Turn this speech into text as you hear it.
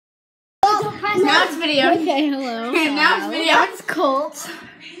Now it's video. Okay, hello. Now it's video. That's Colt.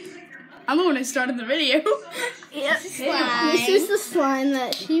 I'm the one who started the video. Yep. This is the slime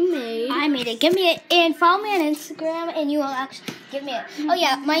that she made. I made it. Give me it and follow me on Instagram, and you will actually give me it. Oh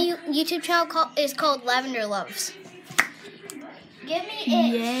yeah, my YouTube channel is called Lavender Loves. Give me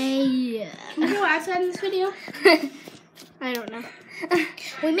it. Yeah. Can we go outside in this video? I don't know.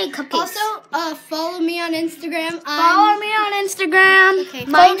 We made cupcakes. Also, follow me on Instagram. Follow me on Instagram. Okay.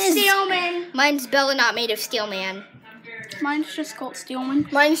 Mine mine's Bella Not Made of Steel Man. Mine's just Colt Steelman.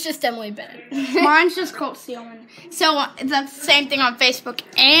 Mine's just Emily Bennett. Mine's just Colt Steelman. So that's the same thing on Facebook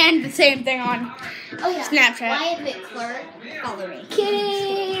and the same thing on Snapchat. Wyatt McClure. Follow me.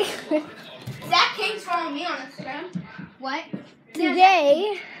 Kidding. Zach King's following me on Instagram. What?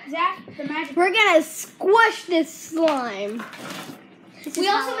 Today, Zach, the magic. we're gonna squish this slime. We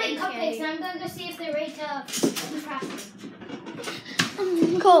also made cupcakes, and I'm going to go see if they're ready to craft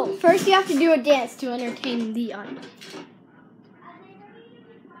them. Cool. First, you have to do a dance to entertain Leon.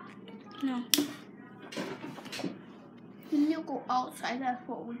 No. We need to go outside. That's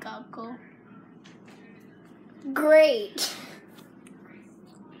what we gotta go. Great.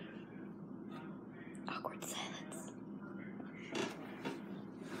 Awkward silence.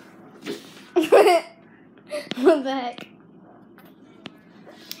 What the heck?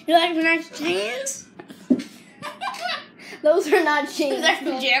 You like the nice chains? Those are not chains. Those are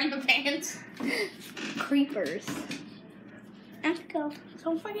pajama pants. Creepers. Let's go.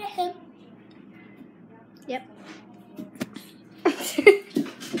 Don't forget him. Yep.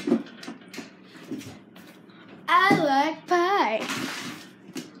 I like pie.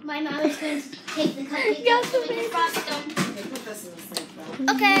 My mom is going to take the cupcakes Got out so we the can frost them. They put this in the sink,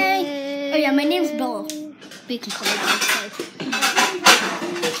 though. Okay. Oh yeah, my name's Bella. We can call me Bella.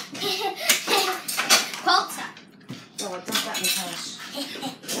 Quote. Oh, dump that in the trash.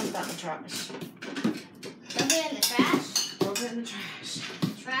 Dump that in the trash. Dump it in the trash. Dump it in the trash.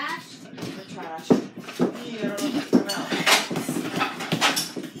 Trash. The trash. Yeah, That's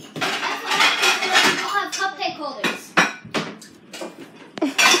what happens when I'll have cupcake holders.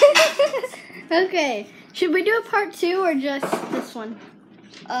 Okay. Should we do a part 2 or just this one?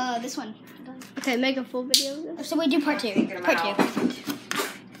 This one. Okay, make a full video of this. So we do part 2. Part 2.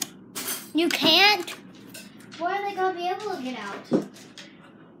 You can't? Why are they going to be able to get out?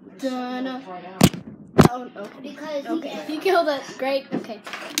 Dunno. Pour it out. Oh, okay. Because Okay. You killed it. Great. Okay.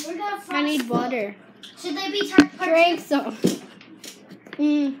 we're going to frost I need them. water. Should they be part 2? Drink some.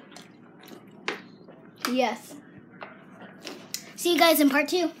 Yes. See you guys in part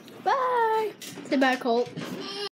 2. Bye. Say bye, Colt.